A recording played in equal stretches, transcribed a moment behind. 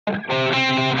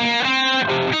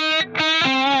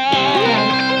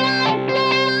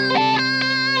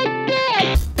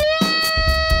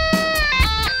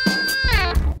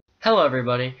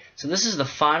everybody. So this is the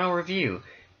final review,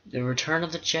 The Return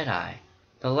of the Jedi.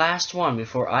 The last one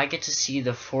before I get to see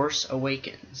The Force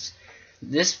Awakens.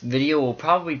 This video will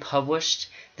probably be published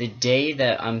the day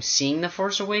that I'm seeing The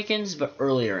Force Awakens, but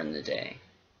earlier in the day.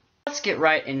 Let's get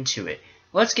right into it.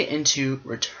 Let's get into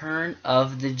Return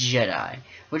of the Jedi,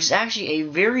 which is actually a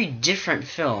very different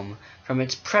film from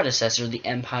its predecessor, The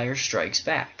Empire Strikes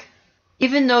Back.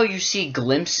 Even though you see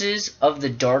glimpses of the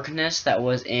darkness that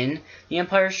was in The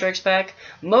Empire Strikes Back,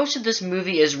 most of this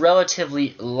movie is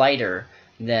relatively lighter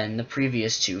than the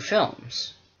previous two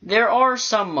films. There are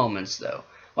some moments, though,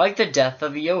 like the death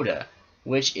of Yoda,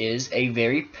 which is a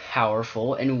very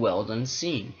powerful and well-done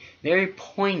scene, very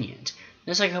poignant.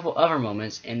 There's like a couple other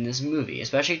moments in this movie,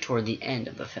 especially toward the end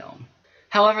of the film.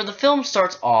 However, the film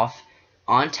starts off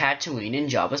on Tatooine in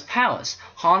Jabba's palace.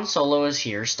 Han Solo is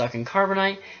here, stuck in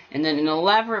carbonite, and then an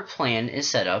elaborate plan is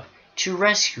set up to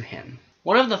rescue him.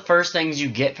 One of the first things you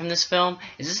get from this film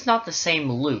is it's not the same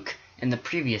Luke in the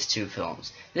previous two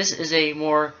films. This is a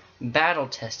more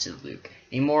battle-tested Luke,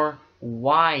 a more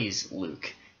wise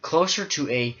Luke, closer to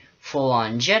a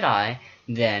full-on Jedi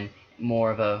than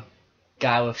more of a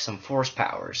guy with some force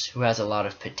powers who has a lot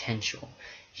of potential.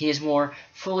 He is more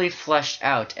fully fleshed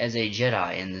out as a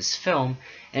Jedi in this film,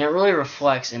 and it really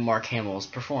reflects in Mark Hamill's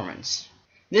performance.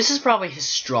 This is probably his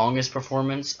strongest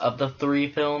performance of the three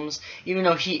films, even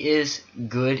though he is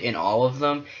good in all of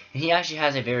them, and he actually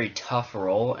has a very tough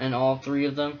role in all three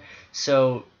of them,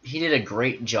 so he did a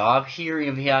great job here,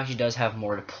 even if he actually does have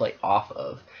more to play off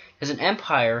of. Because in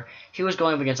Empire, he was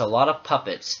going up against a lot of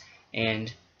puppets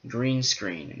and green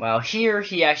screen, while here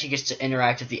he actually gets to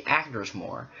interact with the actors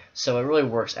more, so it really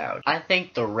works out. I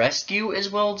think the rescue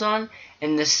is well done,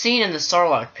 and the scene in the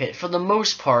Sarlacc pit, for the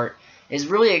most part, is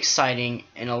really exciting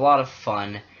and a lot of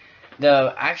fun.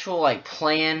 The actual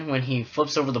plan when he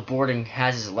flips over the board and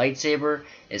has his lightsaber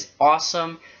is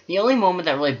awesome. The only moment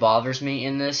that really bothers me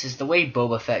in this is the way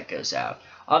Boba Fett goes out.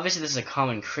 Obviously, this is a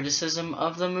common criticism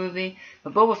of the movie,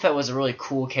 but Boba Fett was a really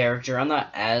cool character. I'm not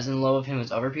as in love with him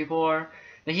as other people are,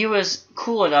 but he was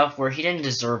cool enough where he didn't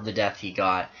deserve the death he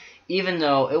got, even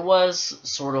though it was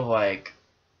sort of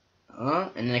and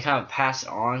then they kind of pass it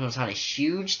on, so it's not a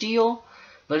huge deal,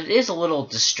 but it is a little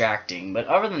distracting. But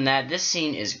other than that, this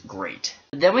scene is great.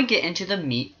 Then we get into the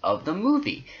meat of the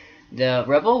movie. The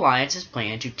Rebel Alliance's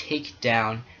plan to take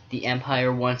down the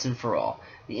Empire once and for all.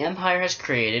 The Empire has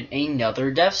created another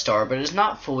Death Star, but it is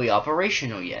not fully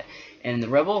operational yet, and the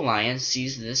Rebel Alliance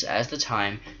sees this as the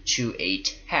time to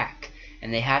attack.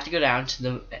 And they have to go down to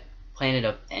the planet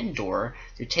of Endor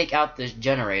to take out this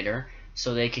generator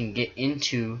so they can get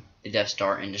into the Death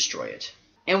Star and destroy it.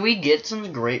 And we get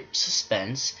some great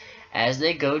suspense as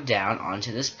they go down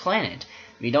onto this planet.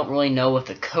 We don't really know if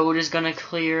the code is going to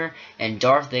clear, and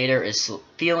Darth Vader is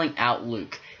feeling out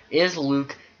Luke. Is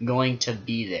Luke going to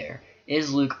be there?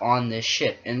 Is Luke on this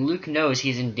ship? And Luke knows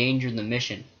he's endangered the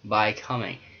mission by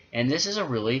coming. And this is a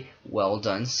really well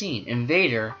done scene. And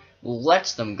Vader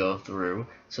lets them go through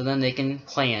so then they can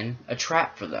plan a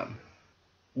trap for them.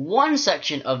 One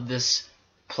section of this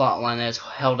plotline that is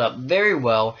held up very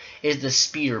well is the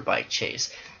speeder bike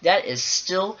chase. That is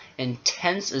still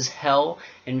intense as hell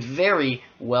and very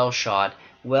well shot,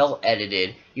 well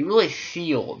edited. You really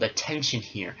feel the tension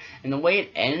here, and the way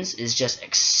it ends is just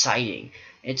exciting.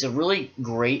 It's a really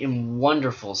great and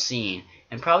wonderful scene,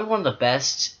 and probably one of the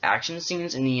best action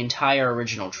scenes in the entire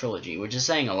original trilogy, which is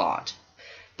saying a lot.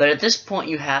 But at this point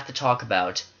you have to talk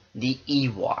about the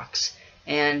Ewoks,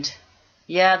 and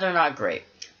yeah, they're not great.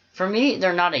 For me,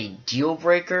 they're not a deal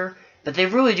breaker, but they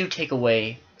really do take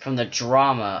away from the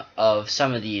drama of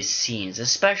some of these scenes,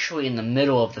 especially in the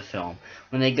middle of the film,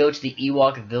 when they go to the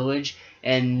Ewok village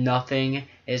and nothing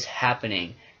is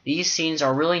happening. These scenes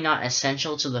are really not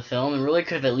essential to the film and really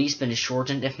could have at least been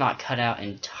shortened, if not cut out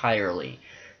entirely.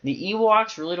 The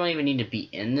Ewoks really don't even need to be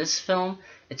in this film.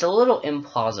 It's a little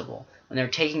implausible. When they're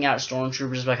taking out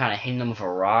stormtroopers by kind of hitting them with a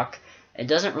rock, it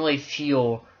doesn't really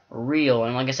feel real,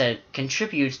 and like I said, it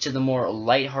contributes to the more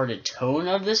lighthearted tone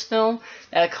of this film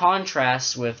that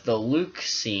contrasts with the Luke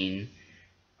scene,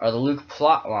 or the Luke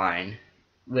plotline,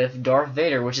 with Darth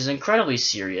Vader, which is incredibly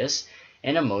serious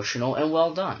and emotional and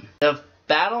well done. The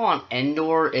battle on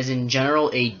Endor is in general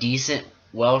a decent,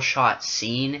 well-shot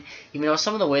scene, even though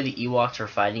some of the way the Ewoks are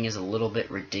fighting is a little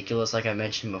bit ridiculous, like I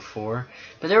mentioned before.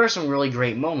 But there were some really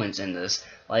great moments in this,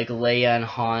 like Leia and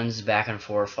Han's back and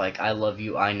forth, like I love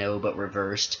you, I know, but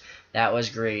reversed. That was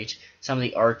great. Some of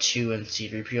the R2 and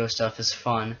C-3PO stuff is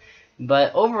fun.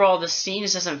 But overall, the scene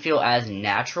just doesn't feel as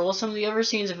natural as some of the other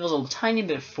scenes. It feels a tiny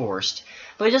bit forced,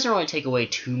 but it doesn't really take away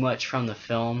too much from the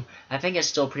film. I think it's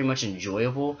still pretty much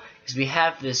enjoyable, because we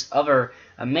have this other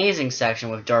amazing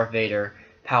section with Darth Vader,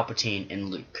 Palpatine, and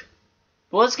Luke.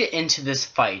 But let's get into this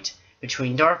fight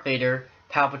between Darth Vader,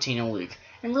 Palpatine, and Luke.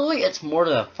 And really, it's more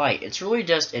to the fight. It's really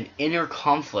just an inner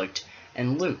conflict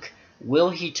in Luke.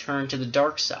 Will he turn to the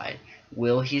dark side?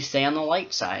 Will he stay on the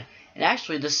light side? And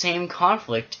actually, the same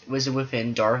conflict was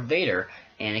within Darth Vader,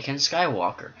 Anakin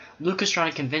Skywalker. Luke is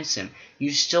trying to convince him,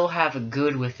 you still have a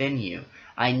good within you.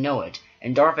 I know it.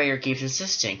 And Darth Vader keeps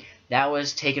insisting, that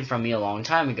was taken from me a long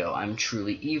time ago. I'm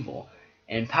truly evil.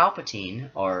 And Palpatine,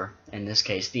 or in this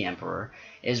case the Emperor,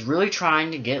 is really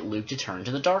trying to get Luke to turn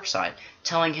to the dark side,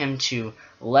 telling him to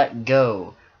let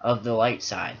go of the light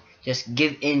side. Just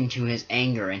give in to his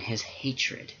anger and his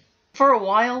hatred. For a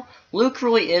while, Luke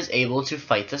really is able to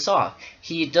fight this off.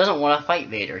 He doesn't want to fight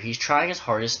Vader. He's trying his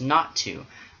hardest not to.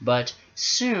 But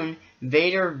soon,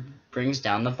 Vader brings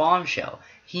down the bombshell.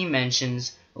 He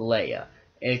mentions Leia.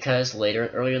 Because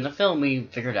earlier in the film, we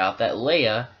figured out that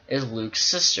Leia is Luke's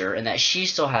sister and that she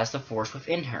still has the Force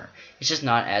within her. It's just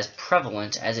not as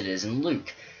prevalent as it is in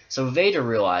Luke. So Vader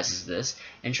realizes this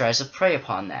and tries to prey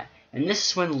upon that. And this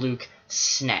is when Luke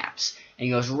snaps and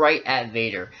he goes right at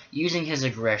Vader, using his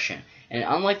aggression. And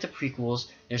unlike the prequels,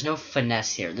 there's no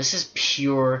finesse here. This is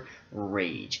pure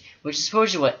rage, which is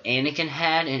supposedly what Anakin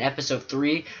had in Episode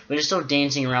 3, but is still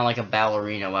dancing around like a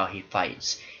ballerina while he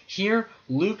fights. Here,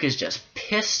 Luke is just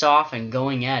pissed off and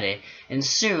going at it, and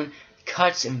soon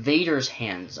cuts Vader's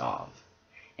hands off.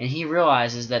 And he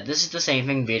realizes that this is the same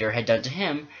thing Vader had done to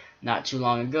him not too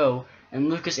long ago, and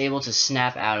Luke is able to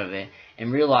snap out of it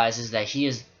and realizes that he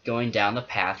is going down the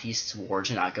path he swore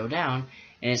to not go down,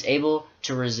 and is able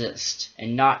to resist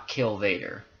and not kill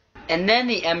Vader. And then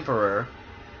the Emperor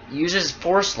uses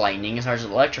Force Lightning and starts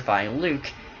electrifying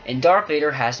Luke, and Darth Vader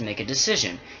has to make a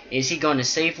decision. Is he going to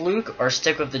save Luke or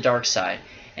stick with the dark side?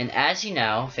 And as he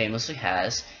now famously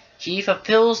has, he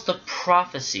fulfills the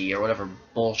prophecy, or whatever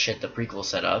bullshit the prequel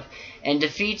set up, and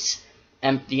defeats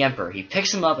the Emperor. He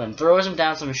picks him up and throws him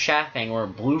down some shaft thing where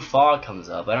blue fog comes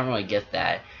up. I don't really get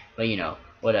that, but you know,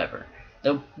 whatever.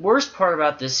 The worst part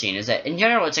about this scene is that in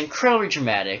general it's incredibly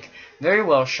dramatic, very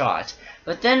well shot,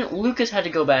 but then Lucas had to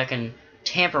go back and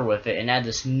tamper with it and add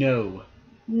this no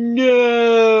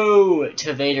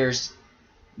to Vader's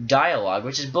dialogue,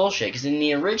 which is bullshit, because in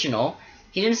the original,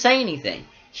 he didn't say anything.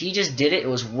 He just did it. It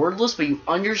was wordless, but you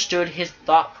understood his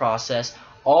thought process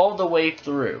all the way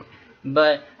through.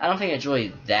 But I don't think it's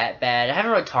really that bad. I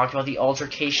haven't really talked about the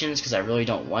altercations because I really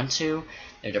don't want to.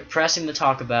 They're depressing to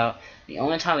talk about. The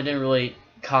only time it didn't really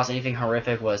cause anything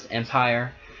horrific was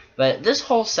Empire. But this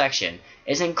whole section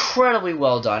is incredibly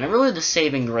well done, and really the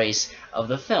saving grace of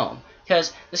the film.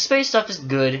 Because the space stuff is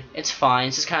good, it's fine,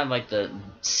 it's just kind of like the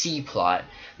C plot.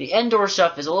 The Endor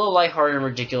stuff is a little lighthearted and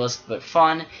ridiculous, but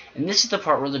fun, and this is the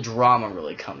part where the drama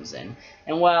really comes in.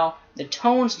 And while the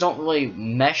tones don't really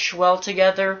mesh well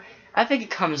together, I think it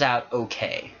comes out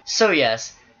okay. So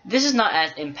yes, this is not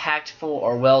as impactful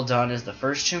or well done as the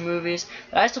first two movies,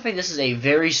 but I still think this is a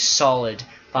very solid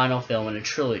final film in a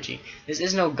trilogy. This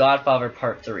is no Godfather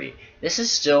Part 3. This is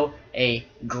still a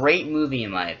great movie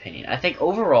in my opinion. I think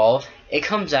overall, it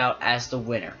comes out as the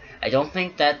winner. I don't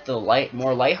think that the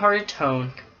more lighthearted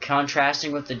tone,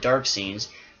 contrasting with the dark scenes,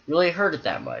 really hurt it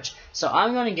that much. So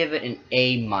I'm going to give it an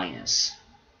A-.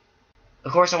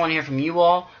 Of course, I want to hear from you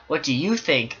all. What do you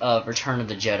think of Return of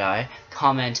the Jedi?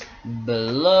 Comment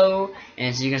below,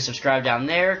 and so you can subscribe down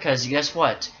there, because guess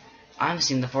what? I'm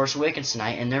seeing The Force Awakens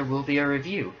tonight, and there will be a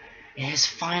review. It is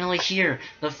finally here.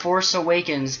 The Force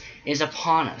Awakens is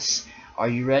upon us. Are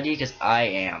you ready? Because I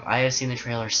am. I have seen the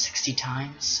trailer 60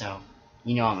 times, so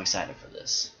you know I'm excited for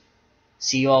this.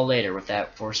 See you all later with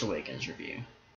that Force Awakens review.